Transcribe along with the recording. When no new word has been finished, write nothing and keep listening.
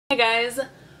Hey guys,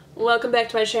 welcome back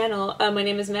to my channel. My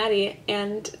name is Maddie,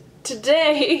 and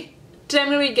today I'm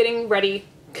going to be getting ready,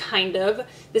 kind of.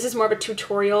 This is more of a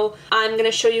tutorial. I'm going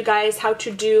to show you guys how to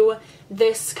do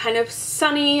this kind of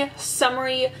sunny,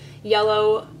 summery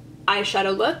yellow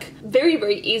eyeshadow look. Very,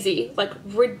 very easy, like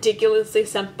ridiculously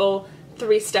simple,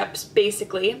 3 steps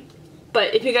basically.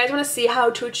 But if you guys want to see how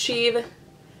to achieve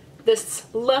this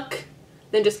look,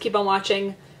 then just keep on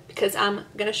watching because I'm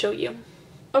going to show you.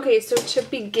 Okay, so to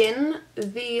begin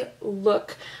the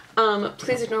look,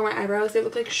 please ignore my eyebrows. They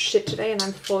look like shit today and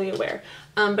I'm fully aware.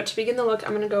 But to begin the look,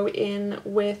 I'm going to go in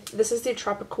with, this is the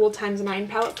Tropic Cool x9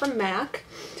 palette from MAC.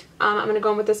 I'm going to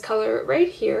go in with this color right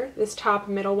here, this top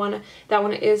middle one. That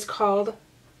one is called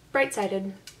Bright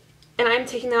Sided. And I'm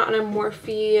taking that on a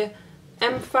Morphe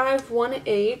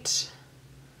M518.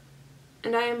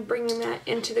 And I am bringing that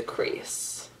into the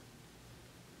crease.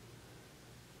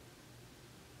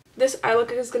 This eye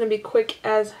look is going to be quick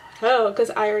as hell because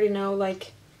I already know,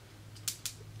 like,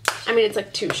 I mean, it's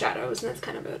like 2 shadows and that's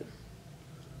kind of it.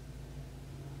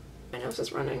 My nose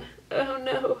is running. Oh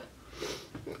no.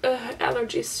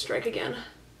 Allergies strike again.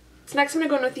 So next I'm going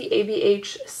to go in with the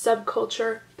ABH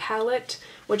Subculture palette,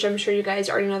 which I'm sure you guys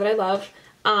already know that I love.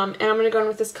 And I'm going to go in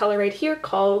with this color right here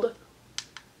called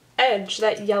Edge,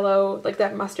 that yellow, like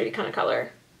that mustardy kind of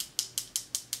color.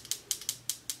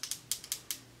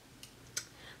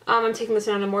 I'm taking this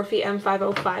on a Morphe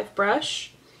M505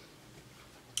 brush.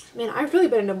 Man, I've really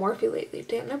been into Morphe lately.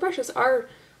 Damn, their brushes are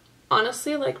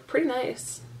honestly like pretty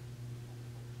nice.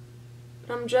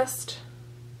 But I'm just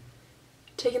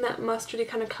taking that mustardy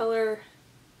kind of color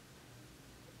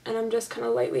and I'm just kind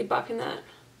of lightly buffing that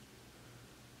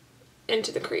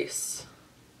into the crease.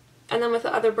 And then with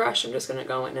the other brush, I'm just going to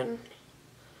go in and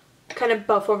kind of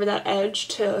buff over that edge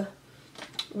to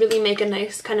really make a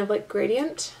nice kind of like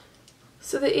gradient.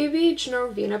 So the ABH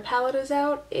Norvina palette is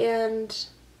out, and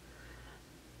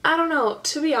I don't know,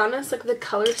 to be honest, like the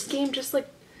color scheme just like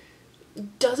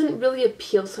doesn't really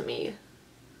appeal to me.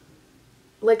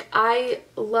 Like, I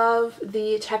love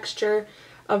the texture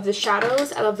of the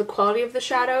shadows, I love the quality of the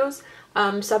shadows.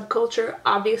 Subculture,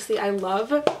 obviously I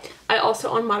love. I also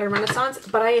own Modern Renaissance,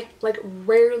 but I like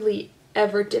rarely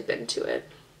ever dip into it.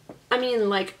 I mean,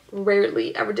 like,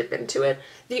 rarely ever dip into it.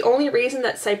 The only reason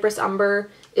that Cypress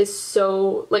Umber is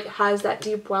so, like, has that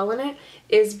deep well in it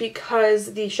is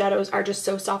because the shadows are just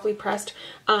so softly pressed.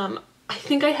 I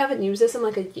think I haven't used this in,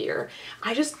 like, a year.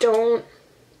 I just don't,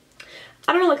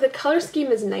 I don't know, like, the color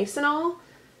scheme is nice and all.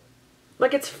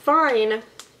 Like, it's fine.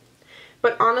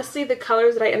 But honestly, the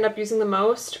colors that I end up using the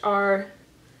most are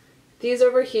these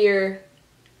over here,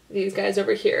 these guys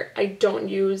over here. I don't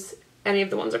use any of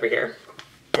the ones over here.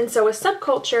 And so with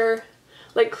Subculture,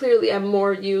 like, clearly I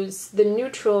more use the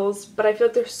neutrals, but I feel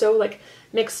like they're so, like,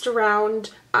 mixed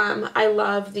around. I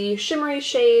love the shimmery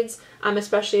shades,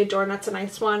 especially Adornut's a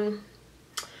nice one.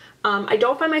 I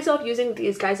don't find myself using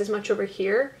these guys as much over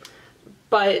here,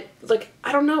 but, like,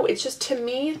 I don't know, it's just, to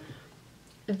me,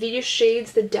 these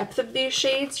shades, the depth of these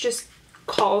shades just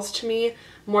calls to me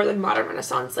more than Modern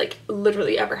Renaissance, like,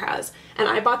 literally ever has. And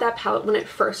I bought that palette when it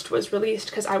first was released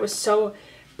because I was so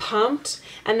pumped,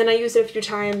 and then I used it a few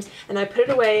times and I put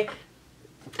it away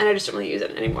and I just don't really use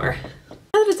it anymore. Not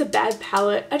that it's a bad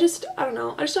palette, I don't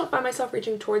know, I just don't find myself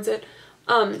reaching towards it.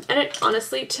 And it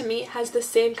honestly, to me, has the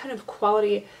same kind of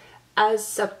quality as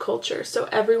Subculture. So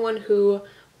everyone who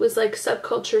was like,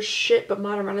 Subculture shit but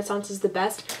Modern Renaissance is the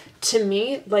best, to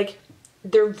me, like,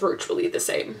 they're virtually the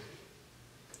same.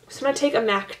 So I'm going to take a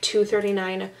MAC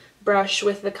 239 brush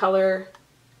with the color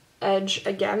Edge,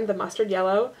 again, the mustard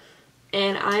yellow,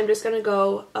 and I'm just going to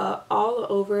go all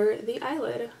over the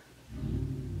eyelid.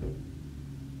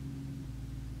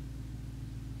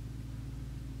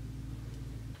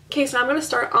 Okay, so now I'm going to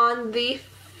start on the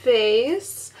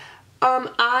face.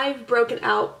 I've broken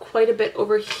out quite a bit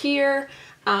over here.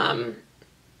 Probably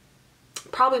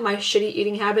my shitty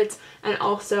eating habits, and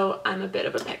also I'm a bit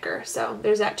of a picker, so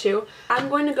there's that too. I'm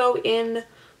going to go in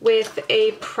with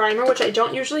a primer, which I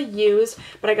don't usually use,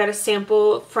 but I got a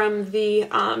sample from the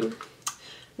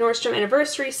Nordstrom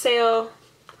anniversary sale,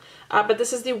 but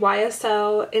this is the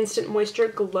YSL Instant Moisture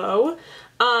Glow,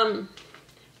 and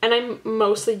I'm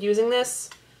mostly using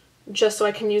this just so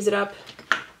I can use it up,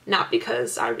 not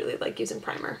because I really like using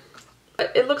primer.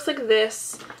 But it looks like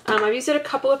this. I've used it a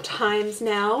couple of times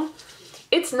now.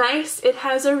 It's nice. It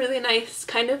has a really nice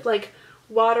kind of like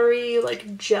watery,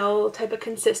 like gel type of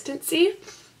consistency.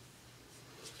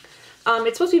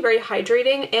 It's supposed to be very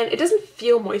hydrating, and it doesn't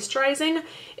feel moisturizing.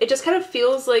 It just kind of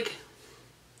feels like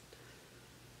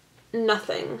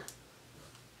nothing.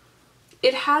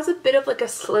 It has a bit of like a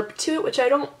slip to it, which I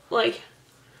don't like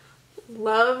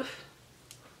love.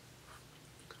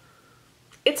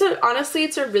 Honestly,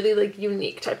 it's a really like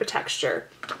unique type of texture.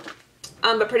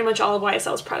 But pretty much all of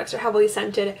YSL's products are heavily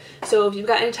scented, so if you've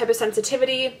got any type of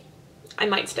sensitivity, I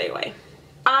might stay away.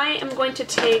 I am going to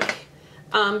take,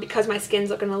 because my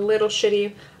skin's looking a little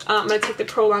shitty, I'm going to take the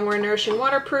Pro Longwear Nourishing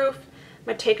Waterproof. I'm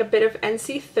going to take a bit of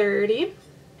NC30,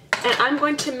 and I'm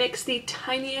going to mix the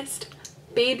tiniest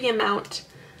baby amount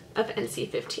of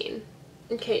NC15.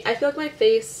 Okay, I feel like my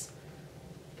face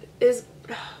is...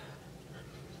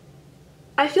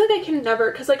 I feel like I can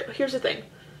never, because like, here's the thing.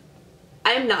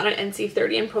 I am not an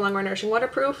NC30 in Pro Longwear Nourishing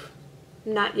Waterproof.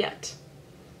 Not yet.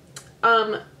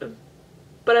 But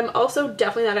I'm also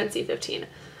definitely not NC15.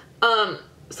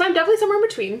 So I'm definitely somewhere in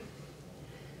between.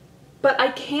 But I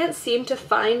can't seem to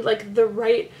find like the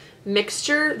right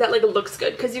mixture that like looks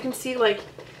good. Because you can see like,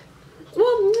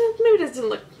 well, maybe it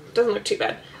doesn't look too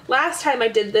bad. Last time I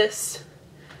did this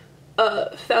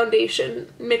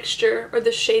foundation mixture, or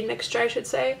the shade mixture I should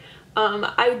say,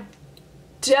 I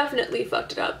definitely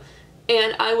fucked it up.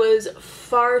 And I was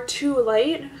far too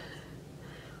light.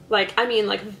 Like, I mean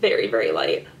like very, very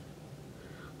light.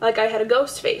 Like I had a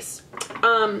ghost face.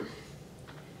 And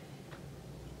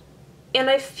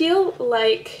I feel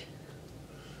like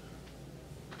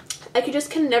I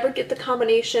can never get the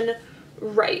combination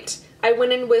right. I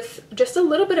went in with just a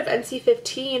little bit of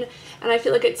NC15 and I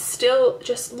feel like it still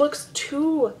just looks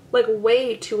too, like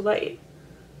way too light.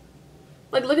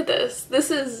 Like look at this. That's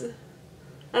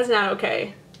not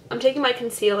okay. I'm taking my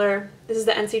concealer. This is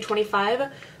the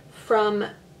NC25 from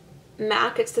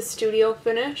MAC. It's the Studio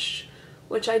Finish,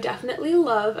 which I definitely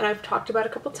love and I've talked about a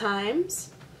couple times.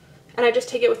 And I just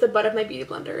take it with the butt of my beauty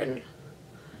blender and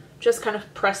just kind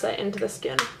of press that into the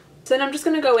skin. So then I'm just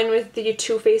going to go in with the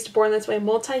Too Faced Born This Way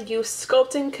Multi-Use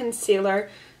Sculpting Concealer,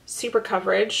 Super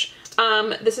Coverage.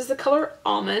 This is the color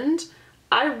Almond.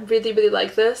 I really, really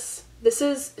like this. This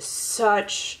is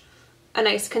such a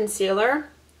nice concealer.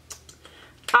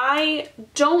 I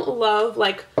don't love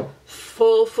like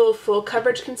full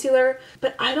coverage concealer,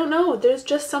 but I don't know. There's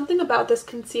just something about this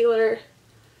concealer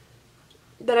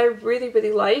that I really,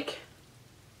 really like.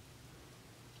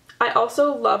 I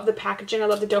also love the packaging. I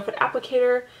love the doe foot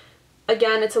applicator.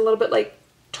 Again, it's a little bit like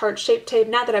Tarte Shape Tape.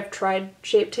 Not that I've tried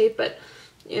Shape Tape, but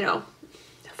you know,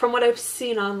 from what I've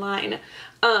seen online.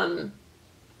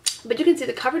 But you can see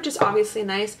the coverage is obviously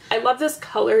nice. I love this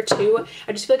color too.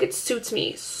 I just feel like it suits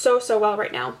me so well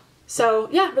right now. So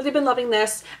yeah, really been loving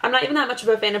this. I'm not even that much of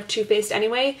a fan of Too Faced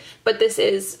anyway, but this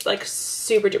is like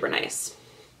super duper nice.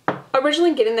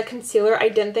 Originally getting the concealer, I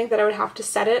didn't think that I would have to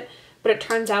set it, but it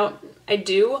turns out I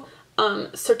do.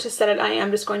 So to set it, I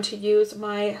am just going to use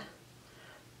my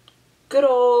good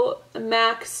old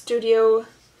MAC Studio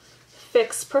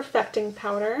Fix Perfecting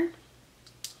Powder.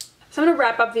 So I'm going to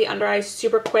wrap up the under eyes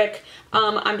super quick.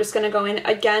 I'm just going to go in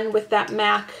again with that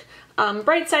MAC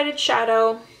Bright Sided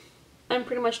Shadow. I'm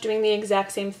pretty much doing the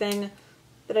exact same thing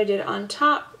that I did on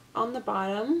top, on the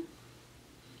bottom.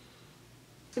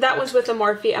 That was with a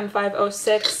Morphe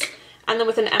M506. And then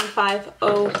with an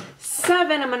M507,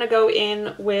 I'm going to go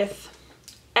in with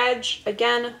Edge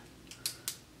again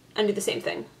and do the same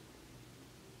thing.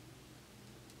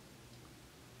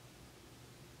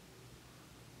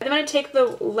 I'm going to take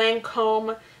the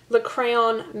Lancome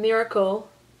Crayon Miracle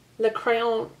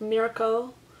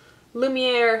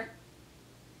Lumiere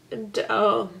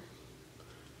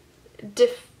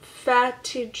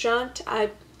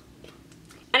Defattigant.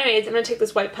 Anyways, I'm going to take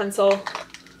this white pencil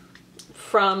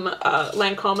from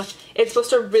Lancome. It's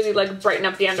supposed to really like brighten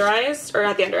up the under eyes, or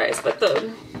not the under eyes, but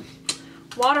the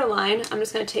waterline. I'm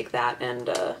just going to take that and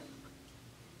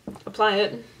apply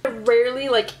it. I rarely,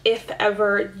 like if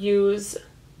ever, use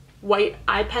white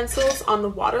eye pencils on the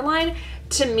waterline.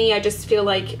 To me, I just feel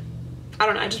like, I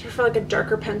don't know, I just prefer like a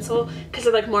darker pencil because I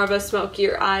like more of a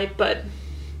smokier eye, but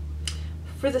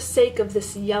for the sake of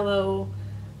this yellow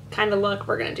kind of look,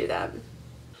 we're gonna do that.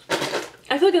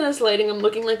 I feel like in this lighting I'm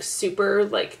looking like super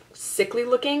like sickly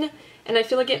looking, and I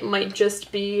feel like it might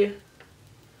just be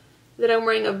that I'm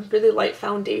wearing a really light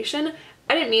foundation.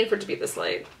 I didn't mean for it to be this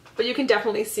light, but you can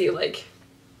definitely see like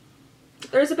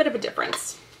there's a bit of a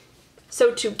difference.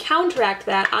 So to counteract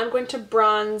that, I'm going to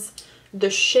bronze the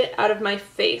shit out of my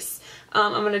face.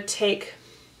 I'm going to take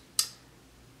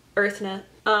Earthnut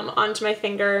onto my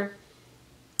finger,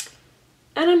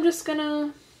 and I'm just going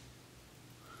to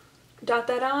dot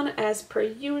that on as per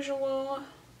usual.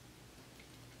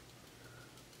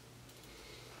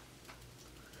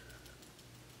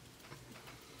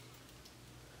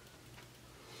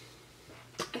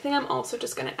 I think I'm also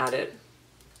just going to add it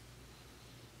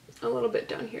a little bit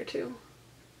down here too.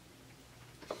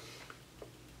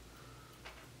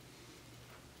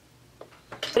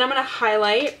 Then I'm going to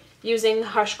highlight using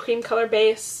Hush Cream Color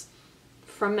Base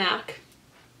from MAC.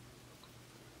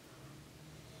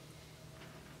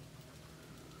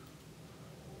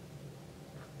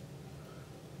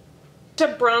 To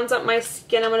bronze up my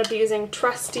skin, I'm going to be using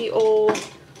trusty old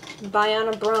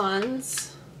Baiana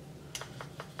Bronze.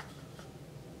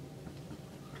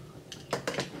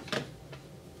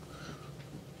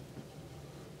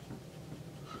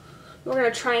 We're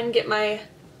going to try and get my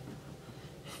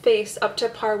face up to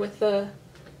par with the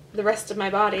rest of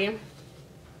my body.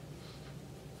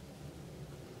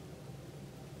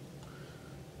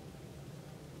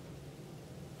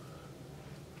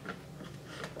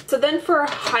 So then for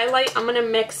a highlight, I'm going to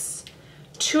mix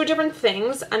two different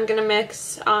things. I'm going to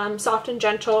mix Soft and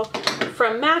Gentle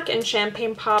from MAC and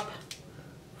Champagne Pop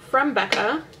from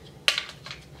Becca.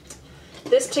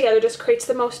 This together just creates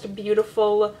the most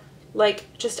beautiful,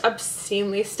 like, just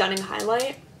obscenely stunning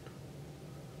highlight.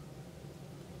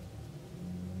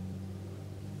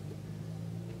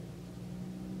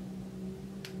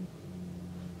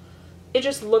 It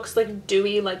just looks like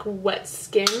dewy, like wet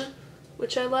skin,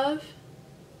 which I love.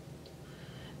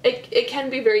 It can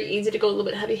be very easy to go a little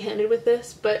bit heavy-handed with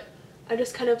this, but I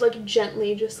just kind of like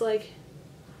gently just like,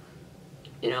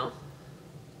 you know,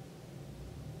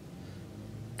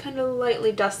 kind of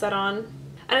lightly dust that on.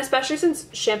 And especially since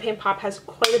Champagne Pop has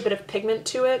quite a bit of pigment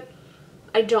to it,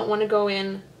 I don't want to go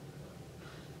in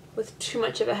with too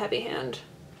much of a heavy hand.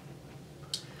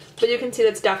 But you can see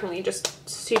that's definitely just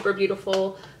super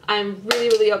beautiful. I'm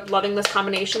really loving this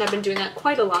combination. I've been doing that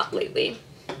quite a lot lately.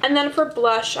 And then for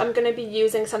blush, I'm going to be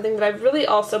using something that I've really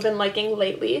also been liking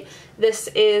lately. This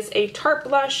is a Tarte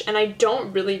blush, and I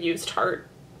don't really use Tarte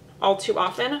all too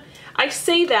often. I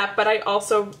say that, but I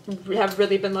also have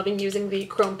really been loving using the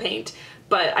chrome paint.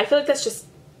 But I feel like that's just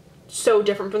so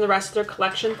different from the rest of their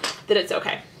collection that it's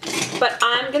okay. But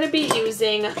I'm going to be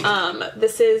using,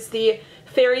 this is the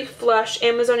Fairy Flush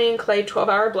Amazonian Clay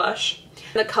 12-Hour Blush.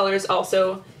 The color is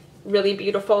also really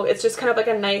beautiful. It's just kind of like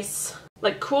a nice,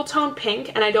 like, cool tone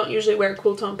pink, and I don't usually wear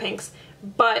cool tone pinks,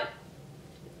 but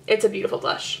it's a beautiful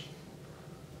blush.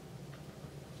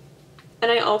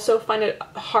 And I also find it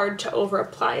hard to over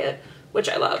apply it, which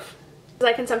I love.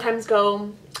 I can sometimes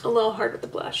go a little hard with the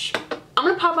blush. I'm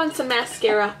going to pop on some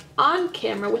mascara on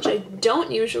camera, which I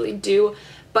don't usually do,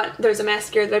 but there's a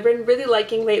mascara that I've been really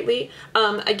liking lately.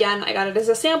 Again, I got it as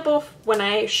a sample when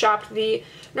I shopped the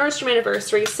Nourishing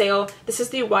Anniversary sale. This is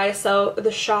the YSL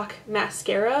The Shock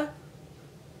Mascara.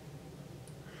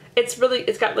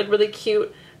 It's got like really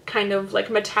cute kind of like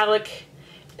metallic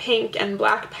pink and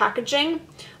black packaging.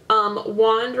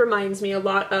 Wand reminds me a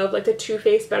lot of like the Too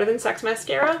Faced Better Than Sex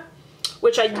mascara,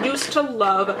 which I used to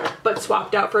love but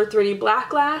swapped out for 3D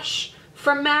Black Lash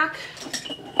from MAC.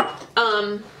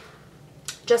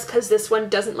 Just because this one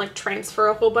doesn't like transfer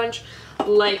a whole bunch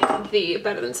like the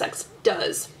Better Than Sex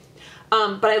does.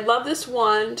 But I love this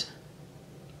wand.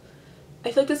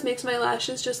 I feel like this makes my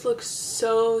lashes just look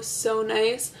so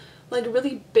nice. Like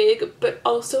really big, but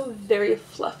also very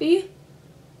fluffy.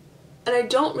 And I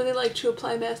don't really like to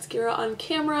apply mascara on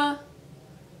camera,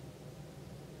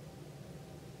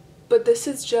 but this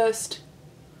is just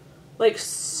like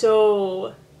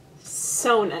so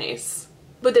nice.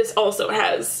 But this also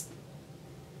has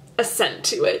a scent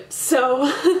to it, so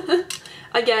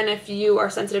again, if you are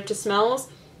sensitive to smells,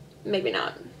 maybe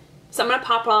not. So I'm gonna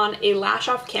pop on a lash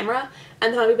off camera,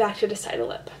 and then I'll be back to decide a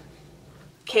lip.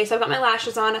 Okay, so I've got my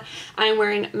lashes on. I'm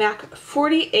wearing MAC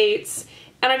 48s,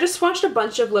 and I just swatched a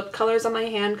bunch of lip colors on my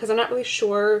hand because I'm not really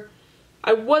sure.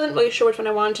 I wasn't really sure which one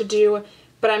I wanted to do,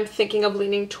 but I'm thinking of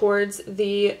leaning towards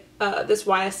the this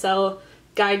YSL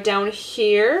guide down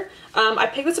here. I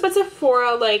picked this up at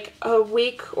Sephora like a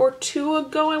week or two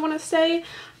ago, I want to say.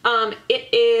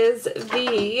 It is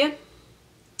the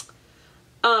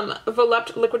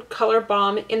Volupte Liquid Color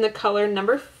Balm in the color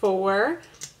number 4.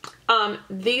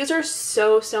 These are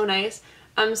so nice.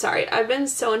 I'm sorry, I've been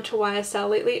so into YSL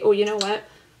lately. Oh, you know what?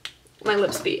 My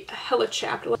lips be hella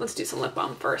chapped. Let's do some lip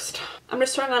balm first. I'm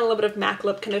just throwing on a little bit of MAC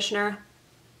lip conditioner.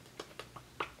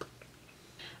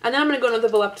 And then I'm going to go into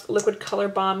the Volupte Liquid Color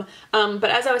Balm.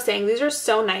 But as I was saying, these are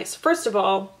so nice. First of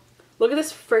all, look at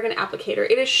this friggin' applicator.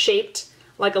 It is shaped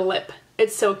like a lip.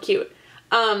 It's so cute.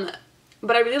 But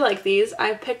I really like these.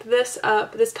 I picked this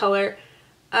up, this color,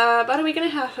 about a week and a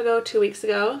half ago, 2 weeks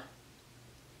ago.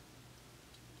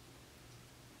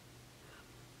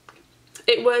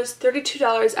 It was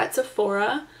 $32 at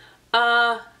Sephora.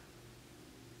 I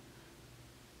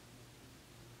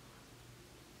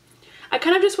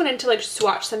kind of just went in to like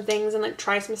swatch some things and like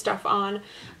try some stuff on.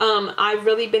 I've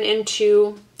really been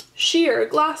into sheer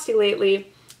glossy lately.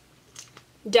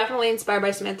 Definitely inspired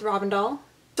by Samantha Ravndahl.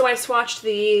 So I swatched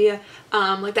the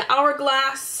like the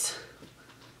Hourglass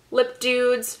lip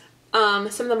dudes, some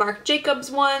of the Marc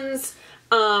Jacobs ones,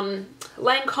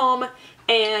 Lancome,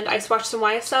 and I swatched some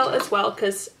YSL as well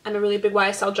because I'm a really big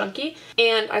YSL junkie.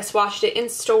 And I swatched it in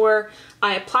store.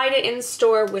 I applied it in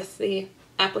store with the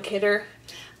applicator,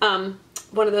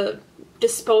 one of the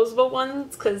disposable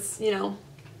ones because, you know,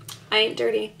 I ain't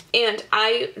dirty. And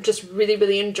I just really,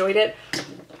 really enjoyed it.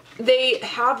 They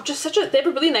have just they have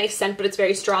a really nice scent, but it's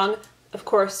very strong. Of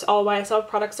course, all YSL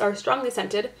products are strongly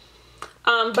scented.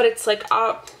 But it's like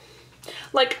a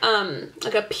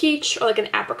peach or like an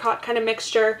apricot kind of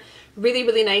mixture. Really,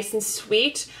 really nice and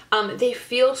sweet. They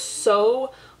feel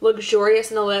so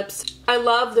luxurious in the lips. I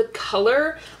love the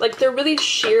color. Like, they're really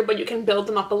sheer, but you can build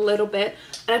them up a little bit.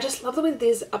 And I just love the way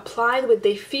these apply, the way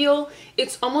they feel.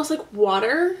 It's almost like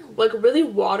water, like really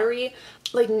watery,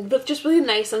 like with just really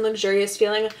nice and luxurious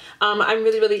feeling. I'm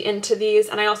really, really into these.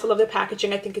 And I also love the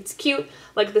packaging. I think it's cute,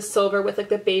 like the silver with like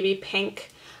the baby pink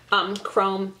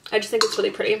chrome. I just think it's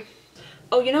really pretty.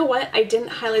 Oh, you know what? I didn't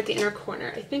highlight the inner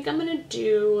corner. I think I'm gonna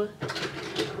do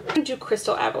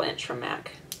Crystal Avalanche from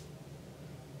MAC.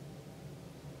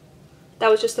 That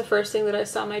was just the first thing that I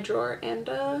saw in my drawer, and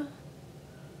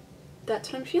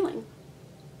that's what I'm feeling.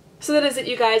 So that is it,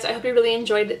 you guys. I hope you really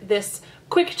enjoyed this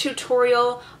quick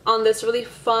tutorial on this really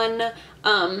fun,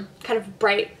 kind of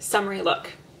bright, summery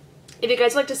look. If you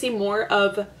guys would like to see more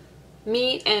of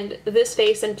me and this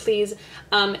face, and please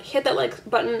hit that like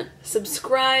button,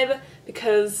 subscribe,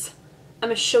 because I'm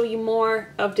gonna show you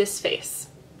more of this face.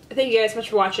 Thank you guys so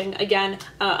much for watching. Again,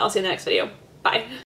 I'll see you in the next video. Bye.